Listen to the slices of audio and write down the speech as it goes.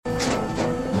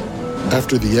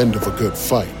After the end of a good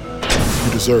fight,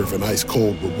 you deserve an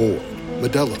ice-cold reward.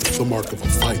 Modelo is the mark of a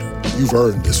fighter. You've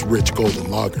earned this rich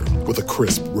golden lager with a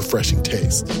crisp, refreshing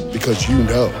taste. Because you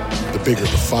know, the bigger the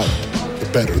fight, the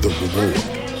better the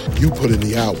reward. You put in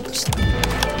the hours,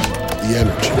 the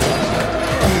energy,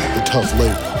 the tough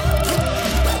labor.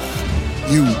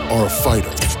 You are a fighter,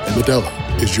 and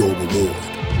Modelo is your reward.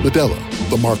 Modelo,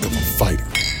 the mark of a fighter.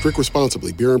 Drink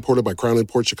responsibly. Beer imported by Crown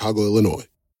Imports, Chicago, Illinois.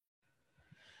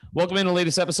 Welcome in the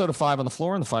latest episode of Five on the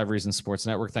Floor on the Five Reasons Sports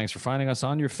Network. Thanks for finding us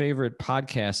on your favorite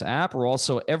podcast app. We're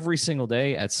also every single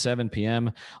day at 7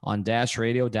 p.m. on Dash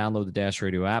Radio. Download the Dash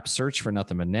Radio app. Search for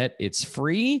Nothing But Net. It's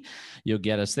free. You'll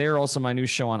get us there. Also, my new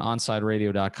show on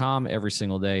OnSideRadio.com every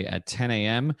single day at 10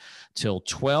 a.m. till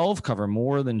 12. Cover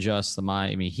more than just the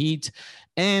Miami Heat.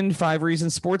 And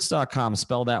FiveReasonsSports.com.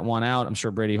 Spell that one out. I'm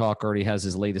sure Brady Hawk already has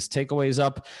his latest takeaways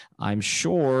up. I'm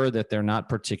sure that they're not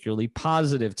particularly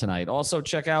positive tonight. Also,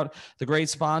 check out the great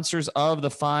sponsors of the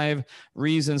Five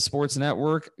Reasons Sports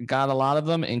Network. Got a lot of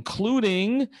them,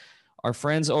 including our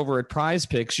friends over at Prize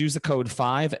Picks. Use the code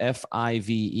 5,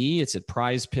 F-I-V-E. It's at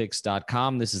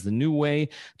prizepicks.com. This is the new way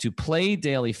to play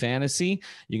daily fantasy.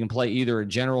 You can play either a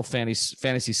general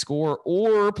fantasy score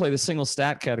or play the single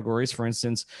stat categories. For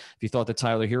instance, if you thought that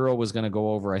Tyler Hero was going to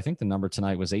go over, I think the number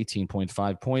tonight was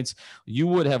 18.5 points, you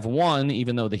would have won,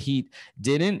 even though the Heat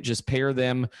didn't. Just pair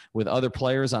them with other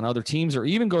players on other teams, or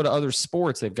even go to other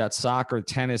sports. They've got soccer,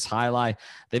 tennis, highlight.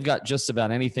 They've got just about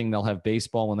anything. They'll have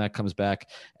baseball when that comes back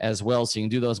as well. So you can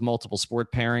do those multiple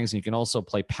sport pairings. And you can also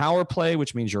play power play,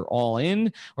 which means you're all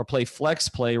in, or play flex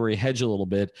play where you hedge a little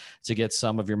bit to get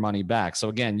some of your money back. So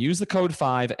again, use the code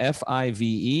 5,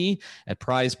 F-I-V-E at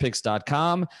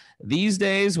prizepicks.com. These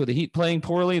days with the Heat playing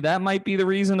poorly, that might be the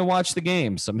reason to watch the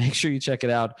game. So make sure you check it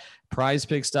out.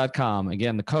 Prizepicks.com.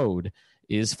 Again, the code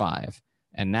is 5.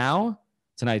 And now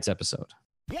tonight's episode.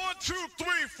 1, 2, 3,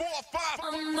 4,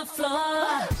 5 on the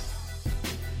floor.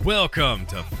 Welcome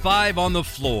to Five on the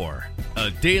Floor,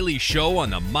 a daily show on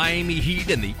the Miami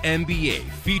Heat and the NBA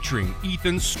featuring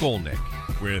Ethan Skolnick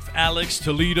with Alex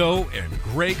Toledo and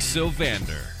Greg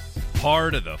Sylvander,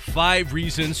 part of the Five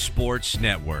Reasons Sports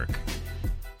Network.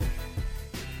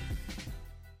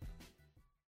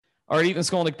 All right, Ethan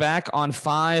Skolnick back on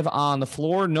Five on the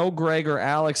Floor. No Greg or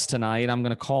Alex tonight. I'm going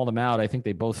to call them out. I think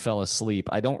they both fell asleep.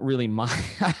 I don't really mind.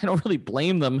 I don't really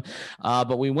blame them.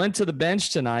 But we went to the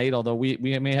bench tonight, although we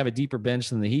may have a deeper bench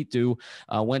than the Heat do.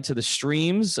 Went to the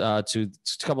streams to a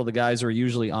couple of the guys who are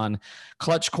usually on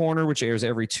Clutch Corner, which airs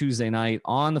every Tuesday night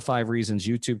on the Five Reasons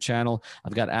YouTube channel.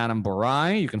 I've got Adam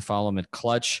Barai. You can follow him at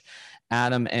Clutch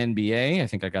Adam NBA. I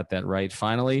think I got that right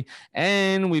finally.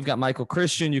 And we've got Michael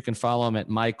Christian. You can follow him at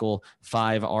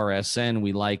Michael5RSN.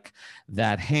 We like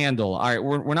that handle. All right,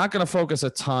 we're not going to focus a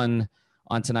ton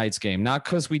on tonight's game. Not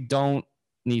because we don't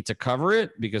need to cover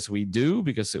it, because we do,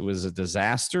 because it was a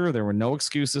disaster. There were no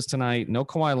excuses tonight. No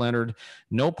Kawhi Leonard,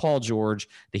 no Paul George.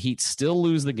 The Heat still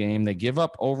lose the game. They give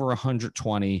up over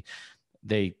 120.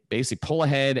 They basically pull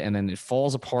ahead, and then it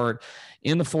falls apart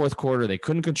in the fourth quarter. They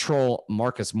couldn't control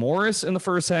Marcus Morris in the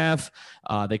first half.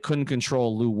 They couldn't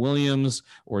control Lou Williams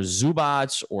or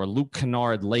Zubac or Luke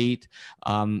Kennard late.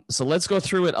 So let's go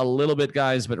through it a little bit,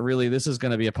 guys. But really, this is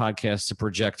going to be a podcast to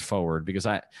project forward, because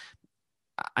I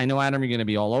know, Adam, you're going to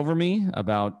be all over me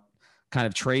about kind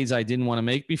of trades I didn't want to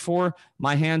make before.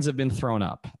 My hands have been thrown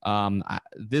up.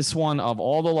 This one, of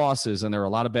all the losses, and there are a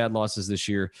lot of bad losses this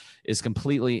year, is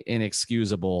completely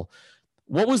inexcusable.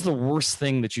 What was the worst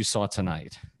thing that you saw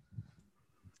tonight?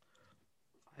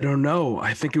 I don't know.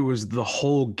 I think it was the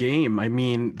whole game. I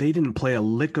mean, they didn't play a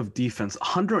lick of defense.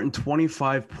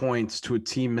 125 points to a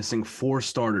team missing 4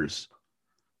 starters.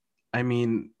 I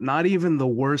mean, not even the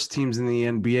worst teams in the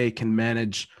NBA can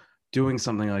manage doing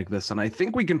something like this. And I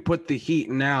think we can put the Heat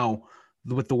now,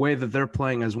 with the way that they're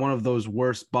playing, as one of those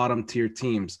worst bottom tier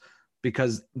teams,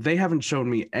 because they haven't shown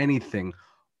me anything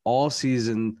all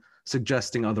season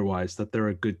suggesting otherwise, that they're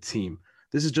a good team.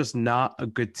 This is just not a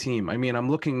good team. I mean, I'm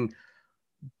looking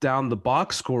down the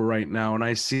box score right now, and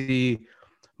I see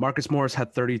Marcus Morris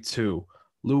had 32.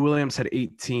 Lou Williams had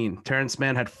 18. Terrence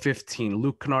Mann had 15.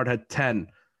 Luke Kennard had 10.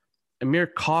 Amir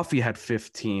Coffey had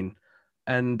 15.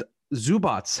 And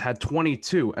Zubac had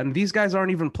 22, and these guys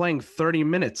aren't even playing 30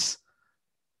 minutes.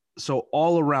 So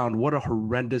all around, what a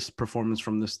horrendous performance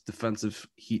from this defensive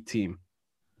Heat team.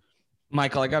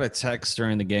 Michael, I got a text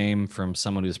during the game from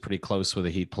someone who's pretty close with a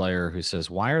Heat player who says,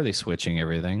 why are they switching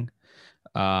everything?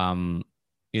 And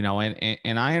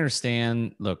I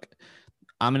understand, look,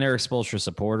 I'm an Erik Spoelstra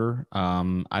supporter.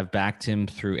 I've backed him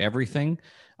through everything.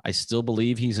 I still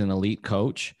believe he's an elite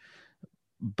coach,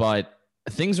 but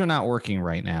things are not working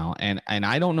right now. And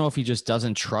I don't know if he just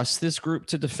doesn't trust this group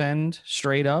to defend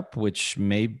straight up, which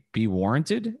may be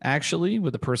warranted actually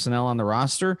with the personnel on the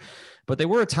roster, but they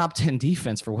were a top 10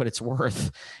 defense for what it's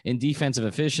worth in defensive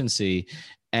efficiency.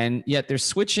 And yet they're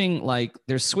switching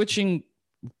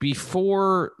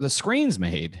before the screen's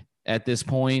made at this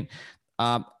point.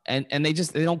 And they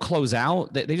don't close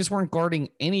out. They just weren't guarding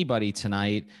anybody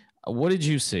tonight. What did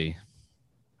you see?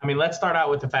 I mean, let's start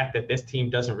out with the fact that this team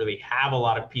doesn't really have a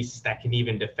lot of pieces that can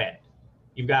even defend.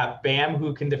 You've got Bam,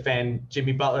 who can defend,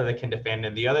 Jimmy Butler that can defend,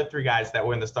 and the other three guys that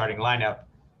were in the starting lineup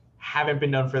haven't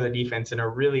been known for their defense and are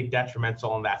really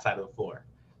detrimental on that side of the floor.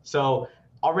 So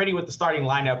already with the starting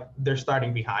lineup, they're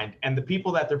starting behind. And the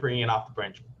people that they're bringing in off the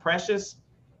bench, Precious,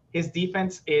 his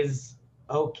defense is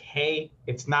okay.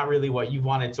 It's not really what you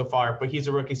wanted so far, but he's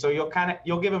a rookie. So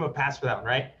you'll give him a pass for that one,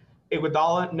 right?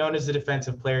 Iguodala, known as a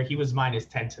defensive player, he was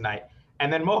 -10 tonight.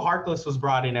 And then Mo Harkless was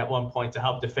brought in at one point to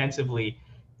help defensively,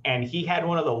 and he had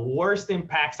one of the worst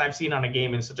impacts I've seen on a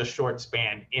game in such a short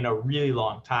span in a really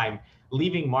long time,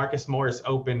 leaving Marcus Morris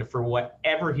open for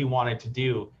whatever he wanted to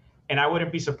do. And I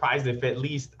wouldn't be surprised if at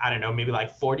least, I don't know, maybe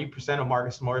like 40% of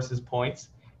Marcus Morris's points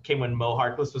came when Mo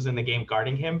Harkless was in the game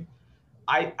guarding him.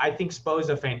 I think Spo is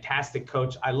a fantastic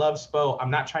coach. I love Spo.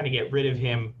 I'm not trying to get rid of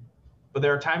him, but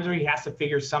there are times where he has to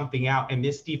figure something out, and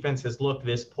this defense has looked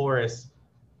this porous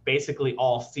basically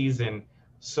all season.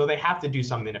 So they have to do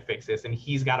something to fix this, and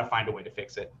he's got to find a way to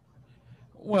fix it.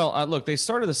 Well, look, they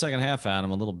started the second half,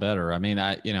 Adam, a little better. I mean,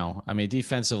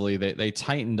 defensively, they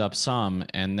tightened up some,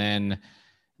 and then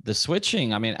the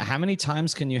switching. I mean, how many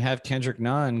times can you have Kendrick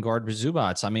Nunn guard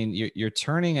Zubats? I mean, you're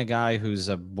turning a guy who's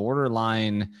a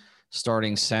borderline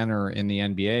starting center in the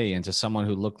NBA into someone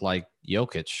who looked like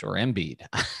Jokic or Embiid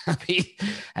I mean,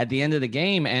 at the end of the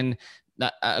game. And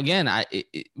again,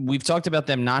 we've talked about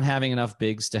them not having enough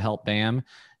bigs to help Bam.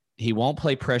 He won't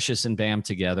play Precious and Bam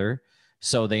together.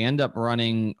 So they end up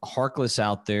running Harkless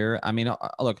out there. I mean,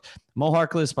 look, Mo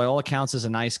Harkless, by all accounts, is a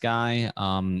nice guy.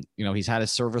 He's had a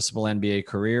serviceable NBA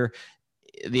career.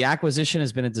 The acquisition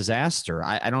has been a disaster.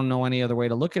 I don't know any other way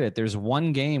to look at it. There's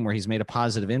one game where he's made a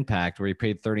positive impact where he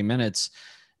played 30 minutes.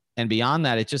 And beyond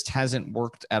that, it just hasn't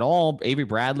worked at all. Avery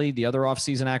Bradley, the other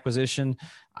offseason acquisition,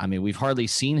 I mean, we've hardly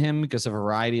seen him because of a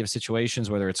variety of situations,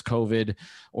 whether it's COVID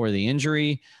or the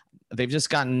injury. They've just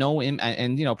gotten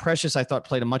Precious, I thought,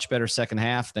 played a much better second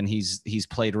half than he's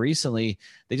played recently.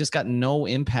 They just got no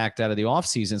impact out of the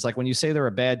offseason. It's like when you say they're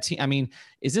a bad team. I mean,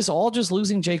 is this all just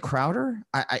losing Jay Crowder?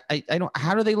 I don't.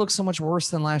 How do they look so much worse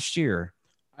than last year?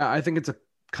 I think it's a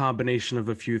combination of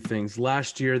a few things.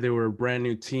 Last year, they were a brand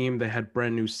new team. They had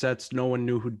brand new sets. No one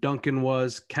knew who Duncan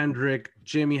was. Kendrick,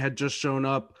 Jimmy had just shown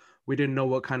up. We didn't know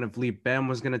what kind of leap Bam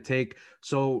was going to take.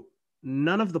 So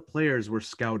none of the players were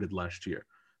scouted last year.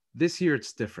 This year,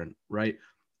 it's different, right?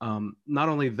 Not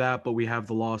only that, but we have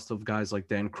the loss of guys like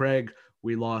Dan Craig.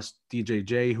 We lost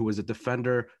DJJ, who was a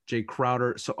defender, Jay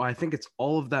Crowder. So I think it's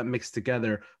all of that mixed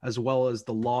together, as well as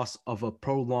the loss of a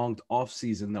prolonged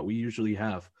offseason that we usually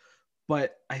have.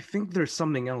 But I think there's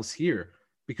something else here,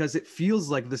 because it feels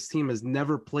like this team has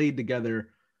never played together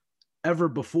ever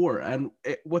before. And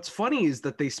what's funny is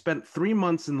that they spent 3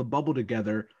 months in the bubble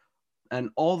together, and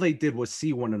all they did was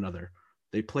see one another.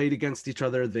 They played against each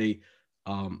other. They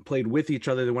played with each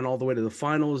other. They went all the way to the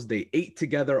finals. They ate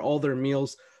together all their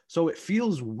meals. So it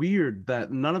feels weird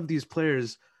that none of these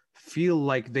players feel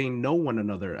like they know one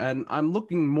another. And I'm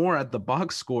looking more at the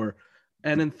box score.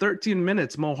 And in 13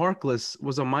 minutes, Mo Harkless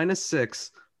was a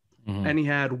 -6, and he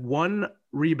had 1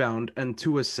 rebound and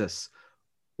 2 assists,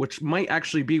 which might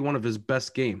actually be one of his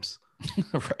best games.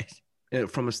 Right.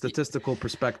 From a statistical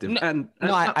perspective.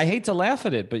 I hate to laugh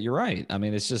at it, but you're right. I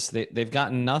mean, it's just they've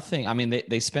gotten nothing. I mean,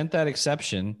 they spent that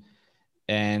exception,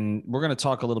 and we're going to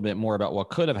talk a little bit more about what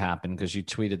could have happened because you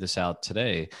tweeted this out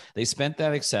today. They spent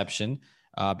that exception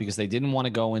because they didn't want to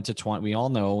go into we all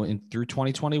know through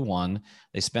 2021.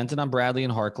 They spent it on Bradley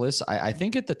and Harkless. I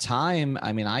think at the time,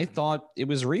 I mean, I thought it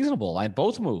was reasonable. I had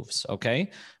both moves. Okay.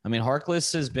 I mean,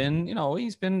 Harkless has been,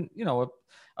 he's been,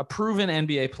 a proven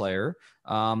NBA player,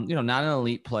 not an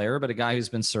elite player, but a guy who's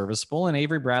been serviceable. And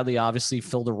Avery Bradley obviously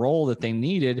filled a role that they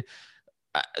needed.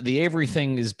 The Avery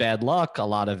thing is bad luck, a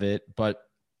lot of it,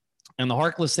 and the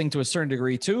Harkless thing to a certain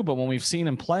degree too. But when we've seen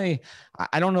him play,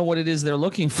 I don't know what it is they're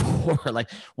looking for.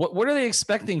 Like, what are they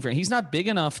expecting from him? He's not big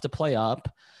enough to play up.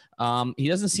 He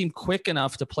doesn't seem quick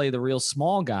enough to play the real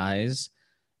small guys.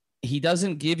 He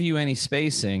doesn't give you any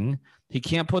spacing. He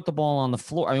can't put the ball on the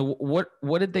floor. I mean,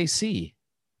 what did they see?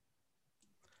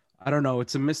 I don't know.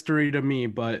 It's a mystery to me,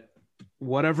 but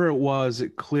whatever it was,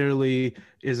 it clearly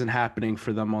isn't happening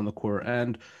for them on the court.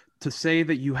 And to say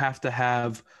that you have to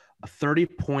have a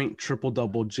 30-point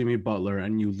triple-double Jimmy Butler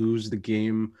and you lose the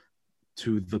game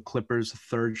to the Clippers'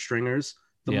 third stringers,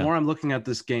 the more I'm looking at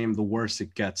this game, the worse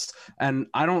it gets. And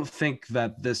I don't think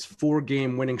that this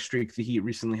 4-game winning streak the Heat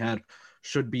recently had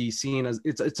should be seen as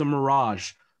it's a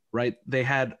mirage, right? They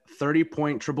had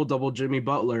 30-point triple-double Jimmy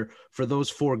Butler for those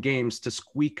 4 games to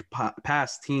squeak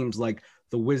past teams like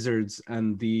the Wizards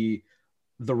and the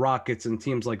Rockets and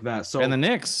teams like that. So and the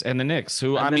Knicks, who the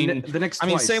Knicks. I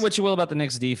mean, say what you will about the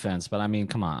Knicks defense, but I mean,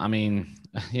 come on. I mean,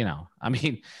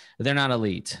 they're not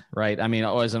elite, right? I mean,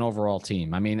 as an overall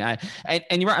team. I mean, and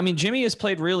you're right. I mean, Jimmy has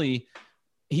played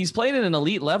he's played at an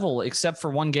elite level except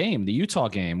for one game, the Utah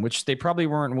game, which they probably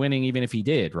weren't winning even if he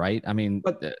did, right? I mean,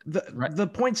 but the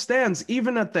point stands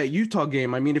even at that Utah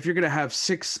game. I mean, if you're going to have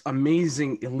 6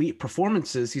 amazing elite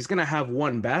performances, he's going to have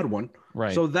one bad one.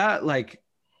 Right. So that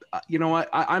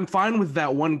I'm fine with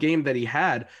that one game that he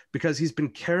had because he's been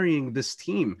carrying this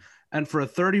team. And for a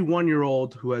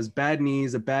 31-year-old who has bad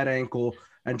knees, a bad ankle,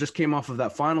 and just came off of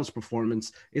that finals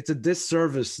performance, it's a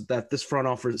disservice that this front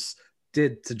office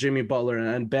did to Jimmy Butler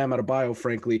and Bam Adebayo,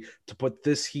 frankly, to put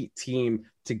this Heat team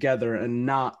together and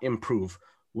not improve.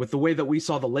 With the way that we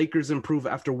saw the Lakers improve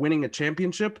after winning a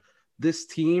championship, this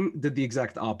team did the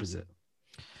exact opposite.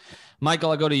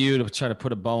 Michael, I'll go to you to try to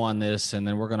put a bow on this, and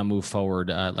then we're going to move forward.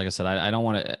 Like I said, I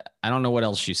don't know what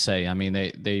else you say. I mean,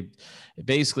 they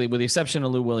basically, with the exception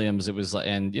of Lou Williams, it was,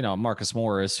 and Marcus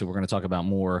Morris, who we're going to talk about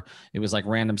more, it was like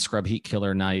random scrub Heat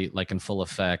killer night, like in full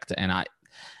effect. And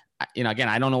again,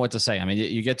 I don't know what to say. I mean,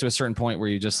 you get to a certain point where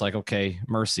you're just like, okay,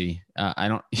 mercy. I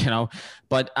don't,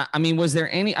 but I mean, was there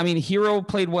any, Hero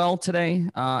played well today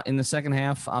in the second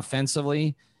half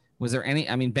offensively. Was there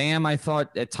any, Bam, I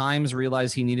thought at times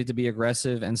realized he needed to be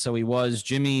aggressive. And so he was.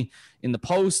 Jimmy in the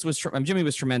post Jimmy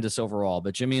was tremendous overall,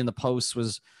 but Jimmy in the post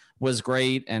was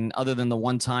great. And other than the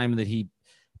one time that he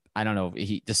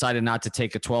decided not to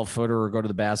take a 12-footer or go to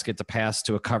the basket to pass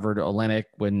to a covered Olynyk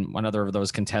when one other of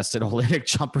those contested Olynyk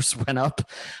jumpers went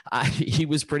up, he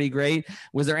was pretty great.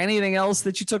 Was there anything else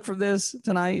that you took from this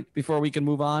tonight before we can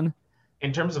move on?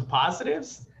 In terms of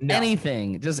positives? No.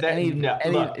 Anything. Just anything.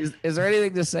 Look, is there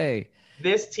anything to say?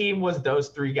 This team was those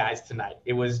 3 guys tonight.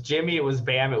 It was Jimmy, it was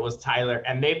Bam, it was Tyler,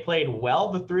 and they played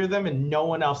well, the 3 of them, and no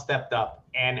one else stepped up.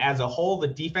 And as a whole, the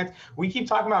defense, we keep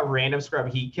talking about random scrub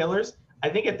Heat killers. I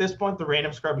think at this point, the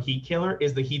random scrub Heat killer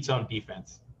is the Heat's own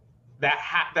defense.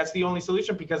 That's the only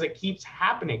solution because it keeps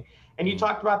happening. And you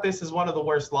talked about this as one of the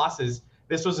worst losses.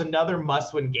 This was another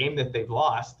must-win game that they've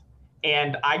lost.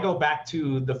 And I go back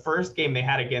to the first game they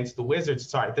had against the Wizards.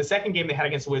 Sorry, the second game they had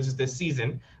against the Wizards this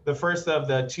season. The first of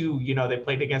the 2, they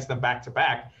played against them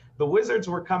back-to-back. The Wizards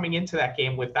were coming into that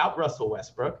game without Russell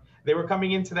Westbrook. They were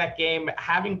coming into that game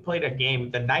having played a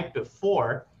game the night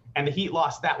before, and the Heat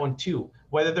lost that one too.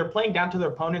 Whether they're playing down to their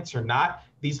opponents or not,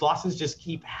 these losses just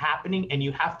keep happening, and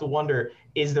you have to wonder,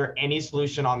 is there any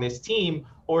solution on this team,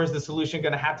 or is the solution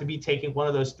going to have to be taking one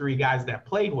of those 3 guys that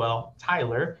played well,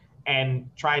 Tyler, and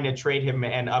trying to trade him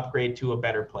and upgrade to a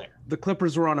better player? The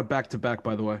Clippers were on a back-to-back,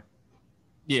 by the way.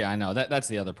 Yeah, I know that's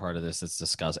the other part of this. It's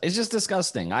disgusting. It's just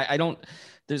disgusting. I don't,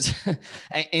 there's,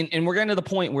 and we're getting to the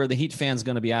point where the Heat fan's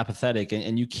going to be apathetic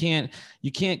and you can't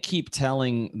keep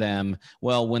telling them,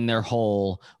 well, when they're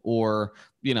whole or,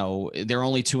 they're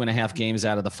only 2.5 games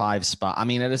out of the 5 spot. I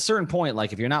mean, at a certain point,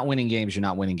 like if you're not winning games, you're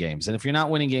not winning games. And if you're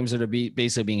not winning games that are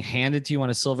basically being handed to you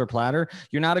on a silver platter,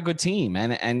 you're not a good team.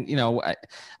 And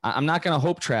I'm not going to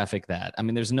hope traffic that. I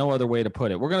mean, there's no other way to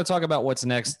put it. We're going to talk about what's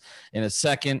next in a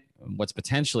second, what's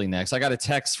potentially next. I got a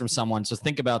text from someone. So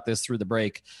think about this through the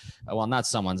break. Well, not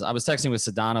someone's. I was texting with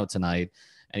Sedano tonight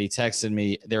and he texted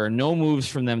me, there are no moves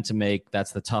from them to make.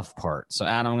 That's the tough part. So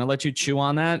Adam, I'm going to let you chew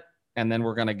on that. And then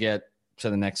we're going to get to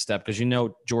the next step because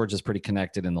George is pretty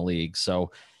connected in the league.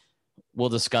 So we'll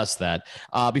discuss that.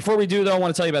 Before we do, though, I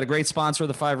want to tell you about a great sponsor of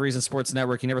the 5 Reasons Sports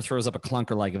Network. He never throws up a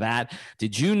clunker like that.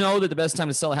 Did you know that the best time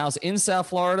to sell a house in South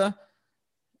Florida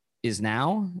is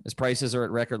now, as prices are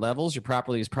at record levels? Your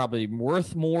property is probably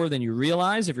worth more than you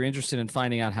realize. If you're interested in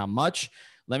finding out how much,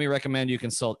 let me recommend you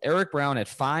consult Eric Brown at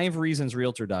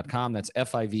 5reasonsrealtor.com. That's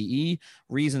FIVE,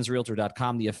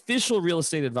 reasonsrealtor.com, the official real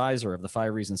estate advisor of the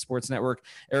 5 Reasons Sports Network.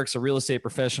 Eric's a real estate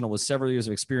professional with several years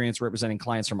of experience representing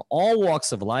clients from all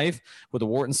walks of life with a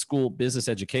Wharton School business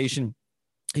education.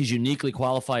 He's uniquely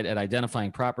qualified at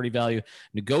identifying property value,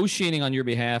 negotiating on your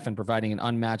behalf, and providing an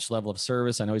unmatched level of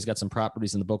service. I know he's got some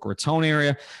properties in the Boca Raton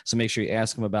area, so make sure you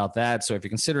ask him about that. So if you're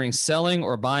considering selling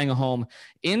or buying a home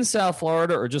in South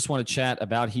Florida or just want to chat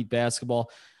about Heat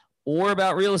basketball or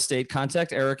about real estate,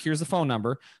 contact Eric. Here's the phone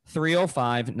number,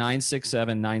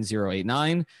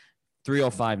 305-967-9089.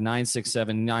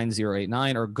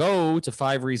 305-967-9089, or go to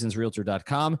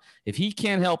 5reasonsrealtor.com. If he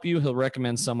can't help you, he'll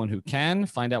recommend someone who can.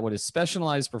 Find out what his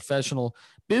specialized professional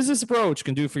business approach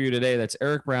can do for you today. That's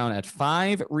Eric Brown at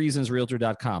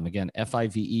 5reasonsrealtor.com. Again,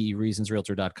 FIVE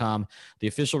reasonsrealtor.com, the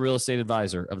official real estate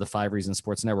advisor of the 5 Reasons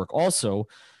Sports Network. Also,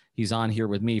 he's on here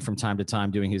with me from time to time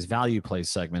doing his value plays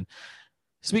segment.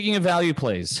 Speaking of value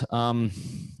plays,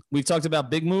 we've talked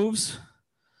about big moves.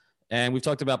 And we've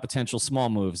talked about potential small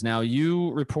moves. Now,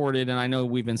 you reported, and I know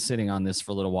we've been sitting on this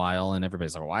for a little while, and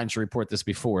everybody's like, why didn't you report this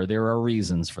before? There are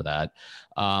reasons for that.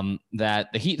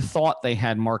 That the Heat thought they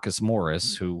had Marcus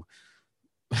Morris, who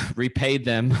repaid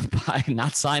them by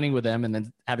not signing with them and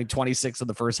then having 26 of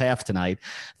the first half tonight.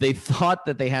 They thought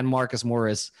that they had Marcus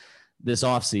Morris this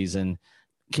offseason.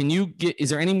 Is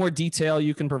there any more detail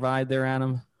you can provide there,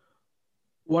 Adam?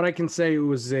 What I can say, it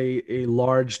was a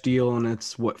large deal, and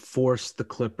it's what forced the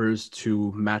Clippers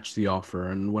to match the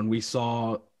offer. And when we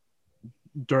saw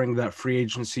during that free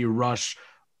agency rush,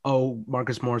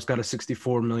 Marcus Morris got a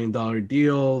 $64 million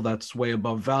deal, that's way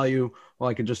above value. Well,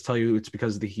 I can just tell you it's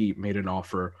because the Heat made an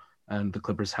offer and the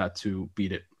Clippers had to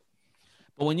beat it.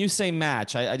 But when you say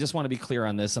match, I just want to be clear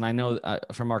on this. And I know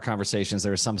from our conversations,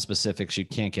 there are some specifics you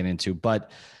can't get into, but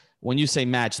when you say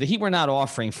match, the Heat were not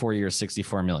offering 4 years,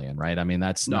 $64 million, right? I mean,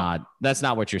 that's not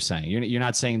what you're saying. You're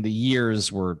not saying the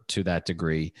years were to that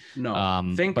degree.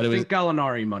 No, think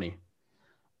Gallinari money.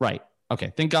 Right.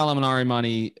 Okay. Think Gallinari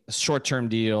money, short-term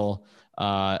deal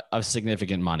of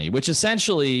significant money, which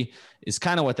essentially is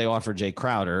kind of what they offered Jay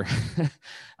Crowder.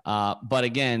 But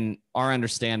again, our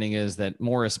understanding is that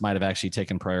Morris might have actually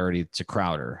taken priority to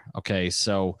Crowder. Okay.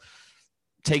 So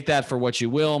take that for what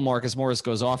you will. Marcus Morris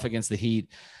goes off against the Heat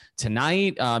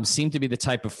tonight, seemed to be the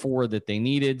type of forward that they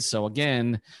needed. So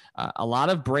again, a lot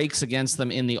of breaks against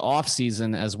them in the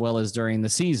offseason as well as during the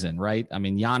season, right? I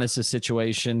mean, Giannis'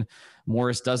 situation,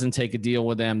 Morris doesn't take a deal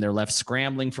with them. They're left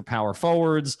scrambling for power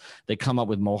forwards. They come up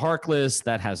with Mo Harkless.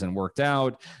 That hasn't worked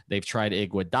out. They've tried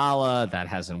Iguodala. That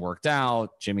hasn't worked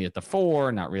out. Jimmy at the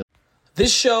 4, not really.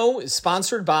 This show is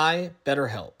sponsored by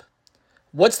BetterHelp.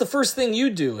 What's the first thing you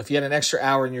do if you had an extra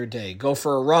hour in your day? Go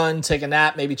for a run, take a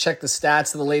nap, maybe check the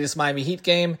stats of the latest Miami Heat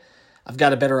game? I've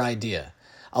got a better idea.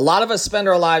 A lot of us spend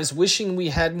our lives wishing we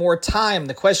had more time.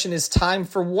 The question is, time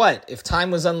for what? If time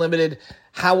was unlimited,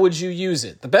 how would you use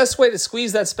it? The best way to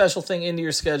squeeze that special thing into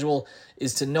your schedule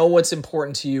is to know what's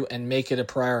important to you and make it a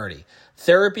priority.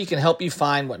 Therapy can help you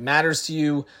find what matters to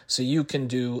you so you can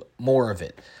do more of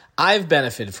it. I've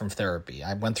benefited from therapy.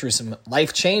 I went through some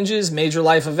life changes, major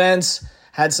life events,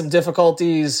 had some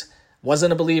difficulties,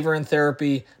 wasn't a believer in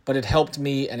therapy, but it helped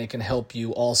me and it can help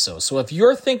you also. So if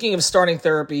you're thinking of starting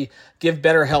therapy, give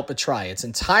BetterHelp a try. It's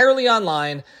entirely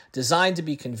online, designed to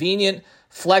be convenient,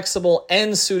 flexible,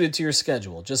 and suited to your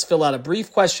schedule. Just fill out a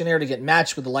brief questionnaire to get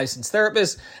matched with a licensed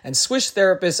therapist and switch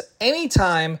therapists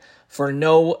anytime for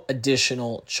no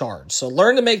additional charge. So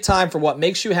learn to make time for what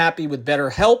makes you happy with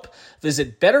BetterHelp.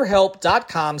 Visit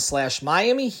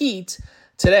BetterHelp.com/Miami Heat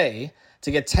today to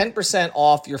get 10%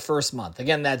 off your first month.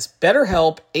 Again, that's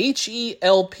BetterHelp,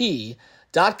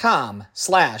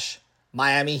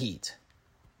 HELP.com/Miami Heat.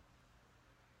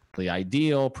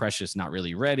 Ideal. Precious not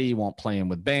really ready. Won't play him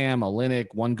with Bam.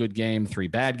 Olynyk, 1 good game, 3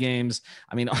 bad games.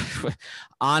 I mean,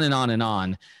 on and on and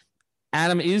on.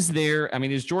 Adam, is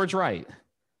George right?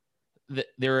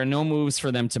 There are no moves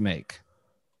for them to make.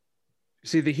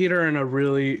 See, the Heat are in a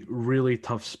really, really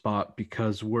tough spot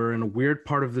because we're in a weird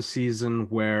part of the season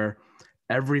where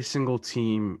every single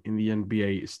team in the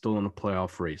NBA is still in a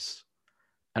playoff race.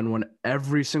 And when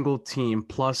every single team,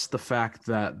 plus the fact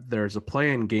that there's a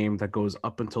play-in game that goes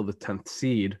up until the 10th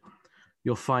seed,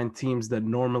 you'll find teams that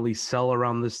normally sell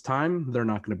around this time, they're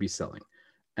not going to be selling.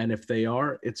 And if they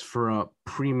are, it's for a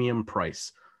premium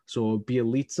price. So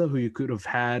Bielitsa, who you could have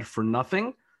had for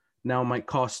nothing, now might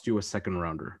cost you a second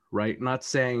rounder, right? Not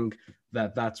saying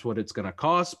that that's what it's going to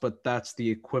cost, but that's the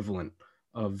equivalent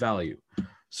of value.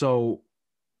 So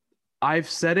I've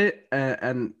said it,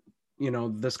 and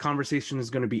this conversation is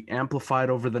going to be amplified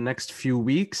over the next few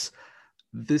weeks.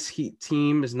 This Heat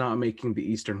team is not making the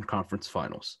Eastern Conference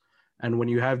Finals. And when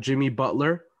you have Jimmy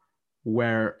Butler,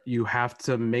 where you have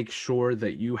to make sure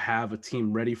that you have a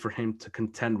team ready for him to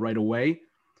contend right away,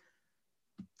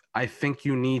 I think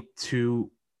you need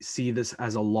to see this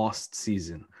as a lost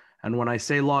season. And when I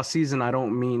say lost season, I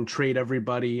don't mean trade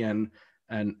everybody and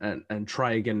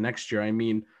try again next year. I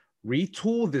mean,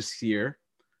 retool this year,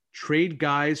 trade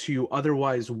guys who you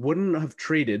otherwise wouldn't have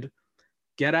traded,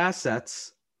 get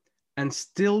assets, and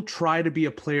still try to be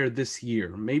a player this year.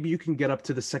 Maybe you can get up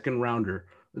to the second round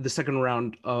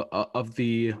of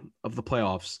the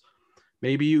playoffs,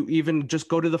 Maybe you even just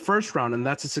go to the first round, and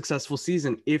that's a successful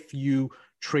season if you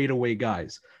trade away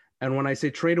guys. And when I say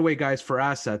trade away guys for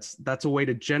assets, that's a way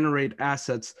to generate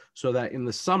assets so that in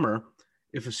the summer,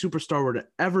 if a superstar were to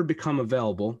ever become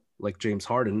available, like James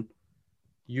Harden,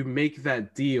 you make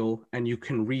that deal and you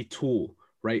can retool,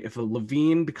 right? If a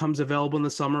Levine becomes available in the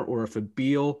summer, or if a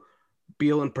Beal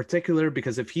in particular,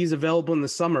 because if he's available in the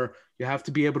summer, you have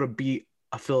to be able to beat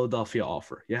a Philadelphia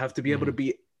offer. You have to be able to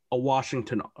beat a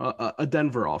Washington, a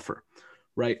Denver offer,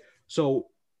 right? So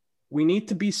we need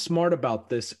to be smart about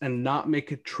this and not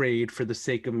make a trade for the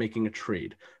sake of making a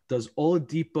trade. Does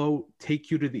Oladipo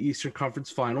take you to the Eastern Conference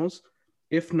Finals?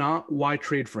 If not, why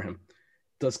trade for him?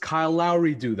 Does Kyle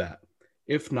Lowry do that?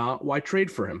 If not, why trade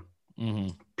for him?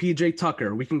 PJ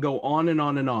Tucker, we can go on and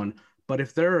on and on. But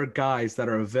if there are guys that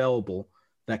are available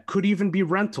that could even be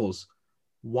rentals,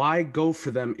 why go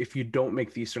for them if you don't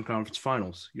make the Eastern Conference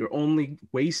Finals? You're only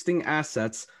wasting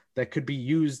assets that could be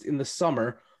used in the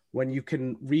summer when you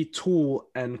can retool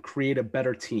and create a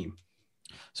better team.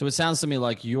 So it sounds to me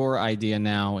like your idea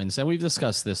now, and so we've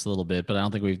discussed this a little bit, but I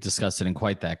don't think we've discussed it in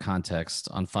quite that context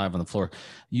on Five on the Floor.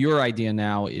 Your idea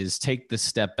now is take the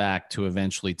step back to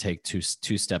eventually take two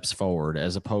steps forward,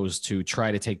 as opposed to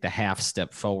try to take the half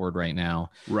step forward right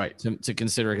now, right? To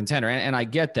consider a contender. And I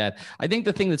get that. I think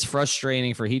the thing that's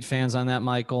frustrating for Heat fans on that,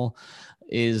 Michael,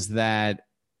 is that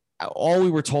all we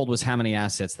were told was how many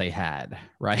assets they had,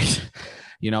 right?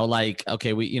 Like,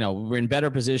 okay, we're in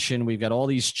better position. We've got all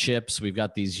these chips. We've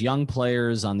got these young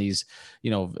players on these,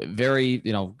 very,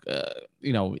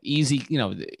 easy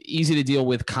to deal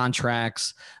with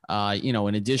contracts, in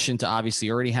addition to obviously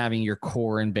already having your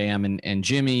core and Bam and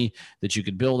Jimmy that you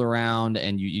could build around.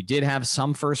 And you did have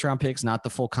some first round picks, not the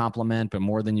full complement, but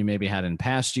more than you maybe had in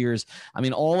past years. I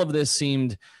mean, all of this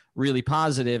seemed really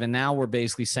positive. And now we're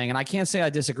basically saying, and I can't say I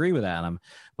disagree with Adam,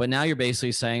 but now you're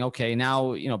basically saying, okay,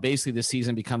 now, basically this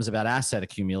season becomes about asset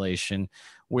accumulation,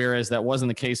 whereas that wasn't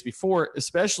the case before,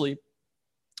 especially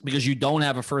because you don't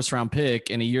have a first round pick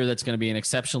in a year that's going to be an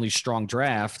exceptionally strong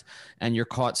draft. And you're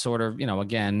caught sort of,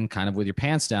 again, kind of with your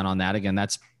pants down on that. Again,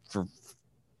 that's for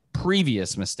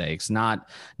previous mistakes, not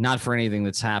for anything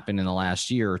that's happened in the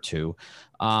last year or two.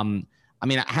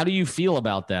 How do you feel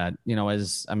about that?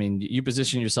 You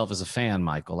position yourself as a fan,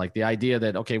 Michael, like the idea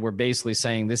that, okay, we're basically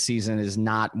saying this season is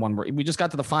not one where we just got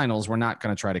to the finals. We're not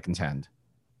going to try to contend.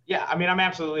 Yeah. I'm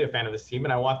absolutely a fan of this team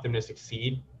and I want them to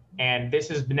succeed. And this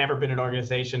has never been an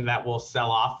organization that will sell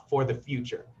off for the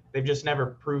future. They've just never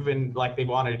proven like they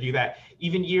wanted to do that.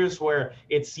 Even years where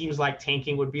it seems like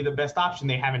tanking would be the best option,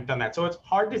 they haven't done that. So it's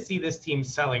hard to see this team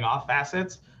selling off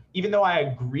assets. Even though I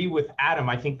agree with Adam,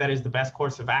 I think that is the best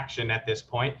course of action at this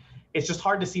point. It's just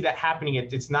hard to see that happening.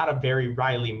 It's not a very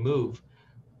Riley move.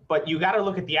 But you got to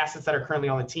look at the assets that are currently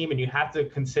on the team, and you have to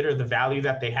consider the value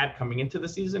that they had coming into the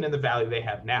season and the value they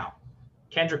have now.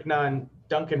 Kendrick Nunn,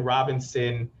 Duncan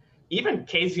Robinson, even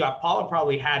KZ Okpala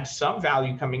probably had some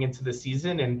value coming into the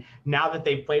season. And now that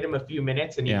they've played him a few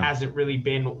minutes and he hasn't really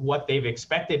been what they've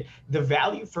expected, the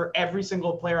value for every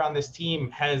single player on this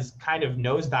team has kind of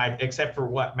nosedived, except for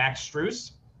Max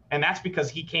Strus. And that's because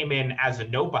he came in as a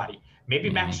nobody. Maybe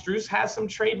Max Strus has some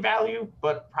trade value,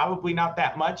 but probably not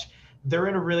that much. They're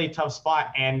in a really tough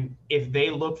spot. And if they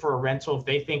look for a rental, if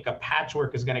they think a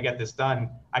patchwork is going to get this done,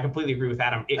 I completely agree with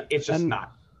Adam. It's just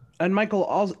not. And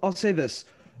Michael, I'll say this.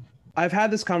 I've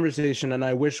had this conversation, and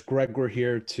I wish Greg were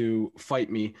here to fight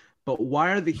me, but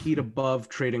why are the Heat above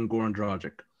trading Goran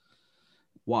Dragic?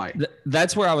 Why?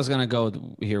 That's where I was going to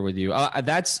go here with you.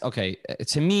 That's okay.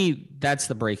 To me, that's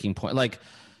the breaking point. Like,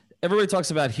 everybody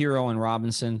talks about Hero and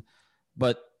Robinson,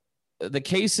 but the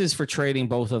cases for trading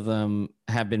both of them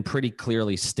have been pretty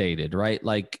clearly stated, right?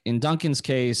 Like in Duncan's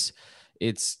case,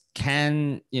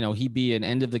 can he be an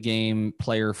end of the game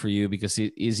player for you? Because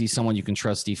is he someone you can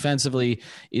trust defensively?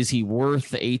 Is he worth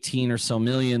the 18 or so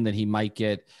million that he might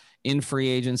get in free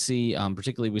agency?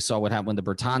 Particularly we saw what happened with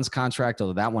the Bertans contract,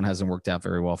 although that one hasn't worked out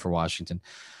very well for Washington.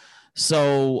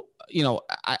 So,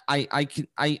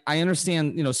 I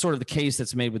understand, sort of the case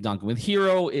that's made with Duncan. With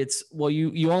Hero, it's, well,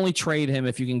 you only trade him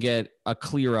if you can get a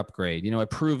clear upgrade, a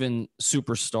proven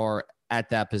superstar at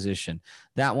that position.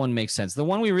 That one makes sense. The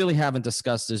one we really haven't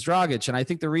discussed is Dragic. And I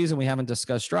think the reason we haven't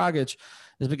discussed Dragic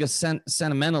is because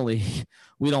sentimentally,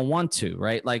 we don't want to,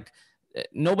 right? Like,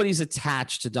 nobody's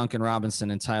attached to Duncan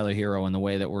Robinson and Tyler Hero in the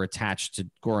way that we're attached to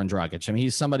Goran Dragic. I mean,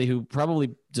 he's somebody who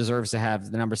probably deserves to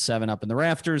have the number 7 up in the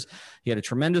rafters. He had a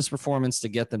tremendous performance to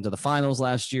get them to the finals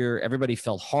last year. Everybody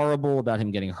felt horrible about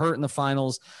him getting hurt in the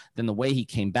finals. Then the way he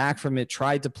came back from it,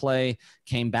 tried to play,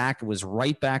 came back, was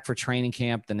right back for training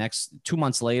camp the next 2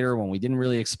 months later when we didn't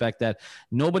really expect that.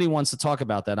 Nobody wants to talk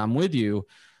about that. I'm with you.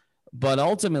 But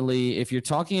ultimately, if you're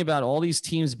talking about all these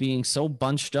teams being so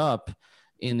bunched up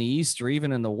in the East or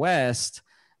even in the West,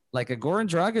 like a Goran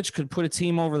Dragic could put a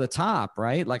team over the top,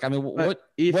 right? Like, I mean, what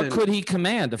could he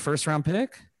command? A first-round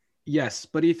pick? Yes,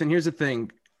 but Ethan, here's the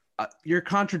thing. You're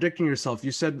contradicting yourself.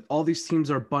 You said all these teams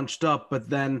are bunched up, but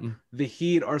then the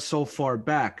Heat are so far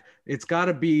back. It's got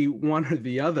to be one or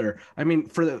the other. I mean,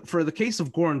 for the case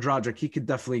of Goran Dragic, he could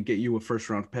definitely get you a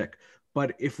first-round pick.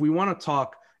 But if we want to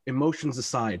talk emotions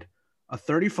aside, a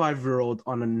 35-year-old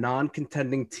on a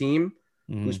non-contending team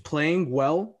who's playing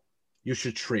well, you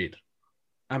should trade.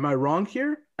 Am I wrong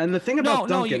here? And the thing about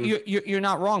Duncan... No, you're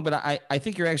not wrong, but I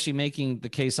think you're actually making the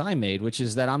case I made, which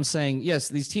is that I'm saying, yes,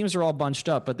 these teams are all bunched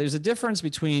up, but there's a difference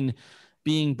between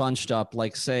being bunched up,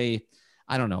 like, say,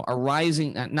 I don't know, a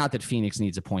rising, not that Phoenix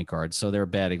needs a point guard, so they're a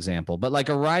bad example, but like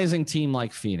a rising team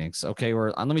like Phoenix, okay,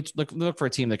 or let me look for a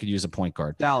team that could use a point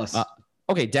guard. Dallas.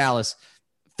 Okay, Dallas.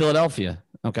 Philadelphia,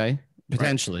 okay,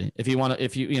 potentially. Right. If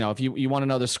you want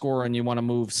another scorer and you want to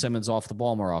move Simmons off the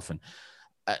ball more often.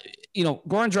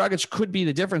 Goran Dragic could be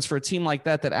the difference for a team like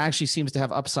that actually seems to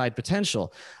have upside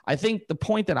potential. I think the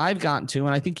point that I've gotten to,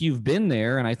 and I think you've been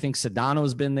there, and I think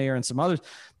Sedano's been there and some others,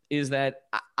 is that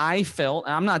I felt,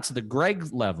 I'm not to the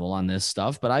Greg level on this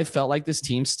stuff, but I felt like this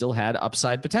team still had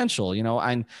upside potential,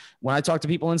 and when I talked to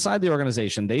people inside the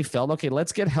organization, they felt, okay,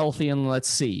 let's get healthy and let's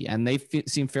see. And they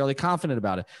seem fairly confident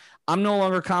about it. I'm no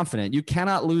longer confident. You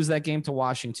cannot lose that game to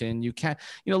Washington. You can't,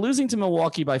 losing to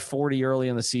Milwaukee by 40 early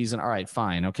in the season. All right,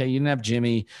 fine. Okay. You didn't have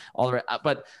Jimmy, all the rest,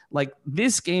 but like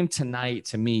this game tonight,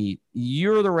 to me,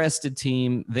 you're the rested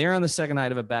team. They're on the second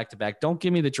night of a back-to-back. Don't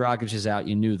give me the Dragic is out.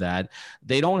 You knew that.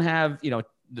 They don't have,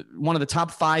 one of the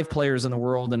top 5 players in the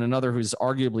world and another who's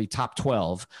arguably top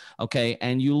 12. Okay.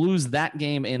 And you lose that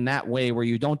game in that way where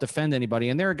you don't defend anybody.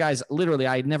 And there are guys literally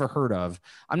I had never heard of.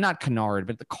 I'm not Kennard,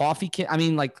 but the coffee kid, I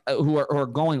mean, like who are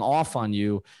going off on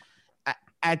you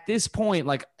at this point.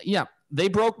 Like, yeah, they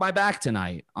broke my back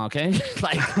tonight. Okay.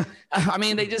 Like, I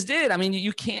mean, they just did. I mean,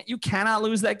 you cannot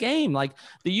lose that game. Like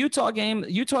the Utah game,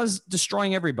 Utah's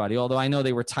destroying everybody. Although I know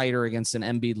they were tighter against an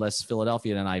Embiid-less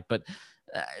Philadelphia tonight, but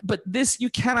this, you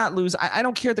cannot lose. I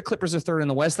don't care if the Clippers are third in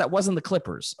the West. That wasn't the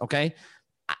Clippers. Okay.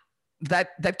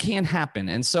 That can't happen.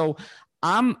 And so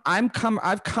I've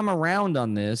come around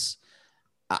on this.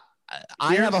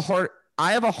 I have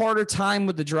a harder time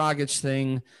with the Dragic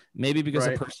thing, maybe because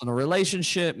of personal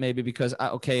relationship, maybe because,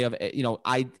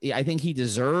 I think he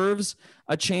deserves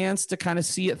a chance to kind of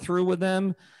see it through with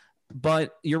them,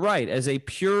 but you're right. As a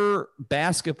pure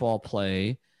basketball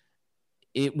play,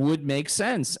 it would make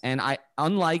sense. And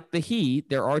unlike the Heat,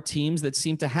 there are teams that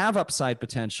seem to have upside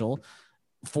potential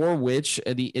for which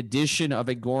the addition of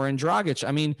a Goran Dragic.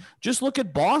 I mean, just look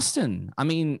at Boston. I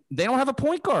mean, they don't have a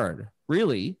point guard,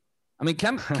 really. I mean,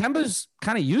 Kemba's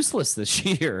kind of useless this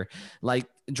year. Like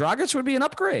Dragic would be an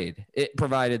upgrade,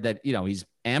 provided that, he's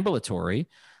ambulatory.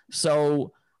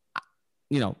 So,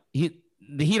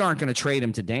 the Heat aren't going to trade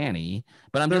him to Danny,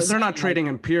 but they're not trading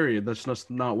him, period. That's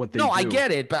just not what they do. No, I get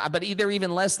it, but they're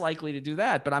even less likely to do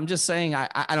that. But I'm just saying,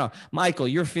 I don't know. Michael,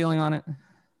 your feeling on it?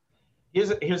 Here's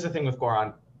the thing with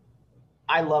Goran.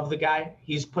 I love the guy.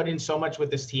 He's put in so much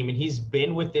with this team, and he's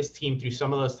been with this team through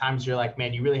some of those times you're like,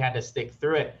 man, you really had to stick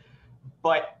through it.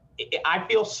 But I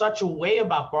feel such a way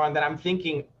about Goran that I'm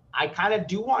thinking I kind of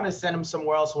do want to send him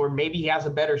somewhere else where maybe he has a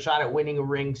better shot at winning a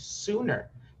ring sooner.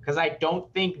 Because I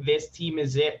don't think this team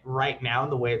is it right now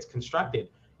in the way it's constructed.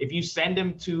 If you send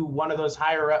him to one of those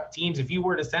higher up teams, if you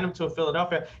were to send him to a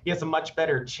Philadelphia, he has a much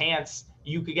better chance.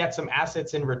 You could get some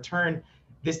assets in return.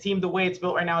 This team, the way it's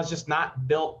built right now, is just not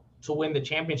built to win the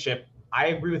championship. I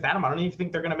agree with Adam. I don't even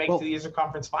think they're going to make to the Eastern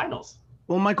Conference Finals.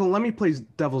 Well, Michael, let me play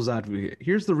devil's advocate.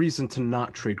 Here's the reason to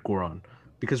not trade Goran.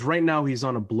 Because right now he's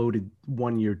on a bloated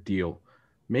 1-year deal.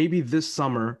 Maybe this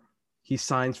summer he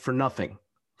signs for nothing,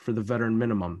 for the veteran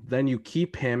minimum. Then you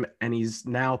keep him, and he's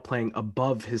now playing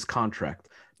above his contract.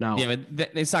 Now, yeah,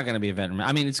 but it's not going to be a veteran.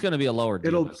 I mean, it's going to be a lower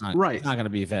deal. It's not going to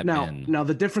be a veteran. Now,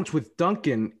 the difference with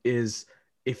Duncan is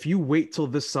if you wait till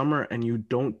this summer and you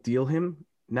don't deal him,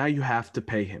 now you have to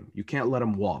pay him. You can't let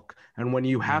him walk. And when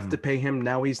you have to pay him,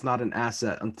 now he's not an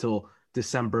asset until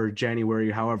December,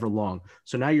 January, however long.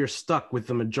 So now you're stuck with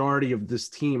the majority of this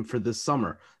team for this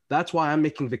summer. That's why I'm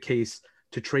making the case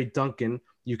to trade Duncan.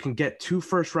 You can get 2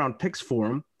 first-round picks for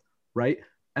him, right?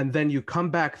 And then you come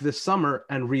back this summer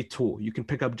and retool. You can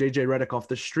pick up JJ Redick off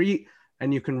the street,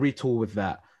 and you can retool with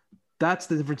that. That's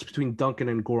the difference between Duncan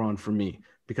and Goran for me.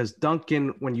 Because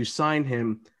Duncan, when you sign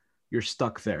him, you're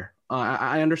stuck there.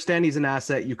 I understand he's an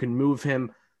asset. You can move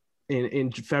him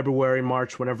in February,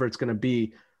 March, whenever it's going to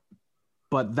be.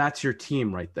 But that's your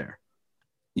team right there.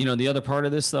 The other part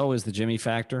of this, though, is the Jimmy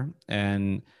factor.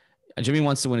 And Jimmy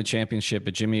wants to win a championship,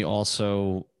 but Jimmy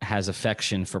also has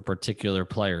affection for particular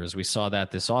players. We saw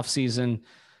that this offseason,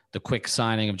 the quick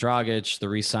signing of Dragic, the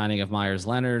re-signing of Myers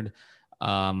Leonard.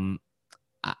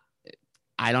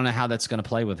 I don't know how that's going to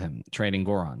play with him trading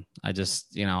Goran.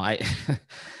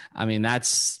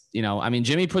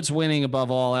 Jimmy puts winning above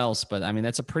all else, but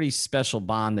that's a pretty special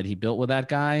bond that he built with that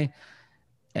guy.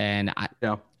 And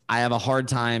I have a hard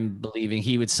time believing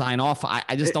he would sign off.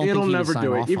 I just don't think he would sign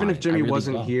off. Even if Jimmy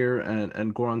wasn't here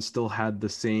and Goran still had the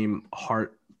same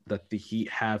heart that the Heat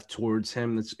have towards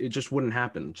him, it just wouldn't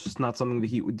happen. It's just not something the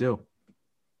Heat would do.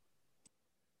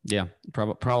 Yeah,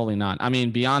 probably not.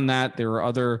 Beyond that, there are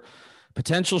other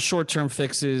potential short-term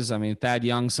fixes. Thad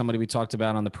Young, somebody we talked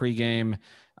about on the pregame.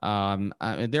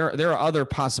 There are other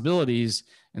possibilities,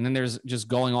 and then there's just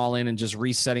going all in and just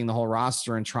resetting the whole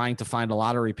roster and trying to find a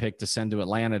lottery pick to send to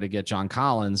Atlanta to get John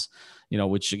Collins,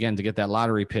 which again, to get that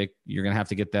lottery pick, you're going to have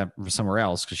to get that somewhere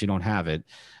else because you don't have it.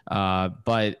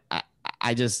 But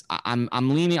I'm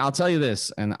leaning, I'll tell you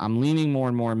this, and I'm leaning more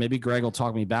and more. Maybe Greg will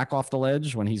talk me back off the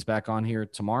ledge when he's back on here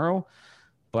tomorrow.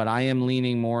 But I am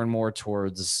leaning more and more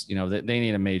towards, that they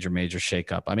need a major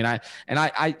shakeup.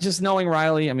 I just knowing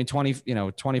Riley,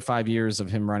 25 years of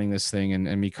him running this thing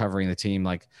and me covering the team,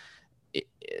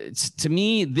 to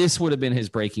me, this would have been his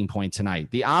breaking point tonight.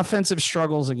 The offensive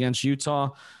struggles against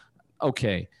Utah,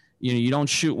 okay. You don't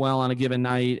shoot well on a given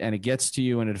night and it gets to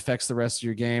you and it affects the rest of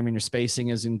your game and your spacing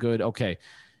isn't good. Okay.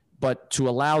 But to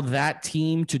allow that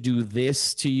team to do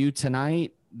this to you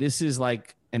tonight, this is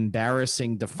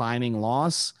embarrassing, defining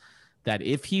loss that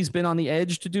if he's been on the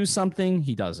edge to do something,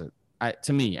 he does it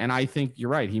to me. And I think you're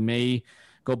right. He may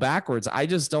go backwards. I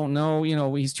just don't know.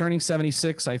 He's turning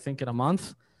 76, I think, in a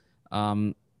month.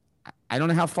 I don't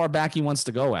know how far back he wants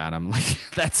to go, Adam.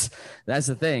 That's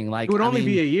the thing. It would only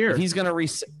be a year. If he's going to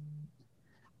reset.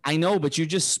 I know, but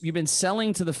you've been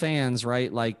selling to the fans,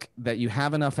 right? That you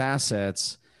have enough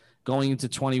assets going into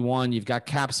 21, you've got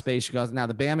cap space. Now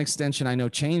the Bam extension, I know,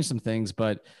 changed some things,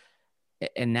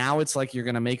 and now it's you're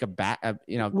going to make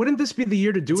Wouldn't this be the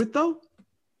year to do it though?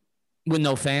 With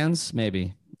no fans,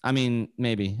 maybe.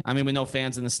 Maybe. With no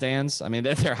fans in the stands.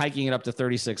 They're hiking it up to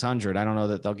 3,600. I don't know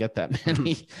that they'll get that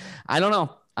many. I don't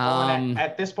know.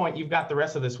 At this point, you've got the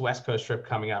rest of this West Coast trip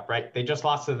coming up, right? They just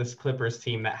lost to this Clippers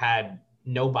team that had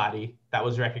nobody that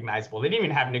was recognizable. They didn't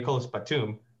even have Nicolas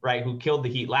Batum, right, who killed the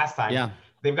Heat last time. Yeah.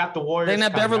 They've got the Warriors. They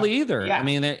didn't have Beverly either. Yeah.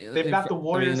 They've got the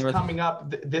Warriors coming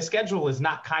up. The schedule is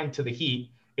not kind to the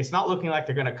Heat. It's not looking like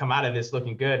they're going to come out of this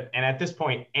looking good. And at this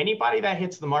point, anybody that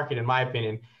hits the market, in my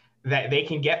opinion, that they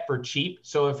can get for cheap.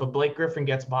 So if a Blake Griffin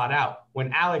gets bought out,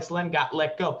 when Alex Len got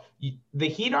let go, the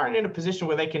Heat aren't in a position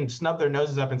where they can snub their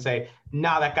noses up and say,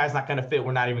 no, that guy's not going to fit.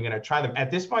 We're not even going to try them.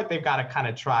 At this point, they've got to kind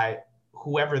of try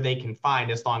whoever they can find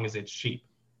as long as it's cheap.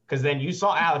 Because then you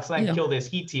saw Alex Len kill this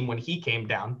Heat team when he came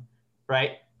down,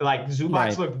 right?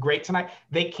 Zubac looked great tonight.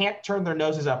 They can't turn their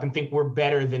noses up and think we're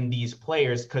better than these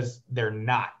players because they're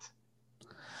not.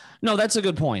 No, that's a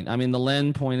good point. The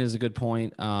Len point is a good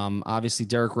point. Obviously,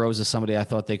 Derrick Rose is somebody I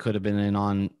thought they could have been in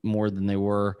on more than they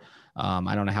were.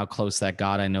 I don't know how close that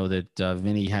got. I know that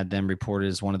Vinny had them reported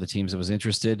as one of the teams that was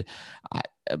interested.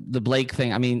 The Blake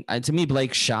thing, to me,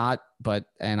 Blake shot,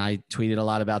 and I tweeted a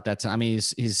lot about that.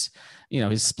 His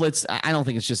splits, I don't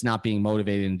think it's just not being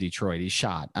motivated in Detroit. He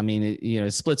shot.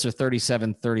 His splits are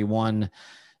 37, 31,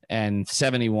 and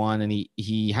 71, and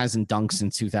he hasn't dunked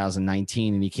since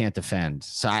 2019, and he can't defend.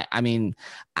 So, I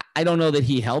don't know that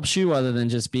he helps you other than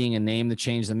just being a name to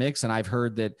change the mix. And I've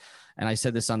heard that, and I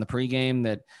said this on the pregame,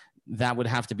 that would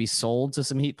have to be sold to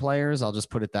some Heat players. I'll just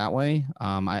put it that way.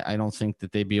 I don't think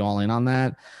that they'd be all in on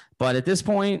that. But at this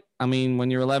point,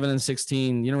 when you're 11 and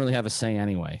 16, you don't really have a say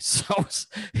anyway. So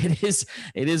it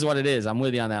is what it is. I'm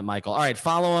with you on that, Michael. All right,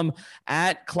 follow him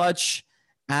at Clutch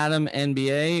Adam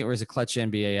NBA, or is it Clutch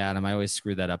NBA Adam? I always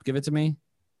screw that up. Give it to me.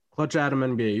 Clutch Adam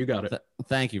NBA. You got it.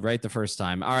 Thank you. Right the first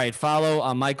time. All right.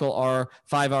 Follow Michael R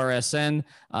 5RSN.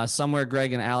 Somewhere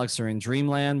Greg and Alex are in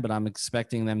dreamland, but I'm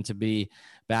expecting them to be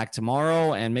back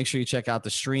tomorrow. And make sure you check out the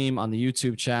stream on the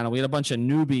YouTube channel. We had a bunch of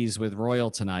newbies with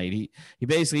Royal tonight. He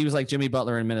was like Jimmy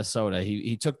Butler in Minnesota.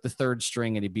 He took the third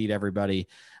string and he beat everybody.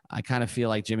 I kind of feel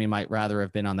like Jimmy might rather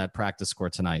have been on that practice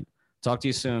court tonight. Talk to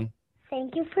you soon.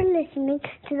 Thank you for listening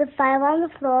to the Five on the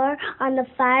Floor on the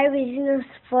Five Regional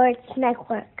Sports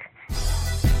Network.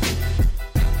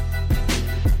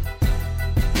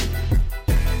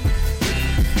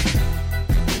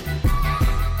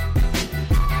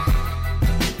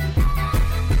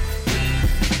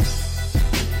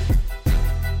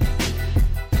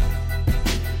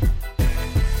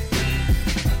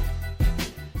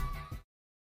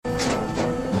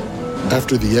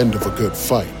 After the end of a good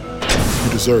fight,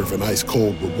 you deserve an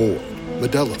ice-cold reward.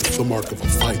 Modelo, the mark of a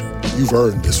fighter. You've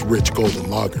earned this rich golden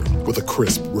lager with a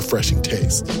crisp, refreshing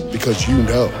taste. Because you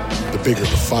know, the bigger the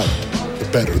fight, the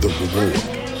better the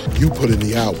reward. You put in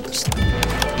the hours,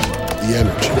 the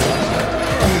energy,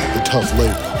 the tough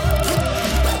labor.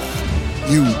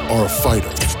 You are a fighter,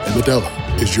 and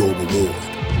Modelo is your reward.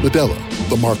 Modelo,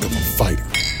 the mark of a fighter.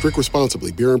 Drink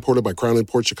responsibly. Beer imported by Crown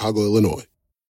Imports, Chicago, Illinois.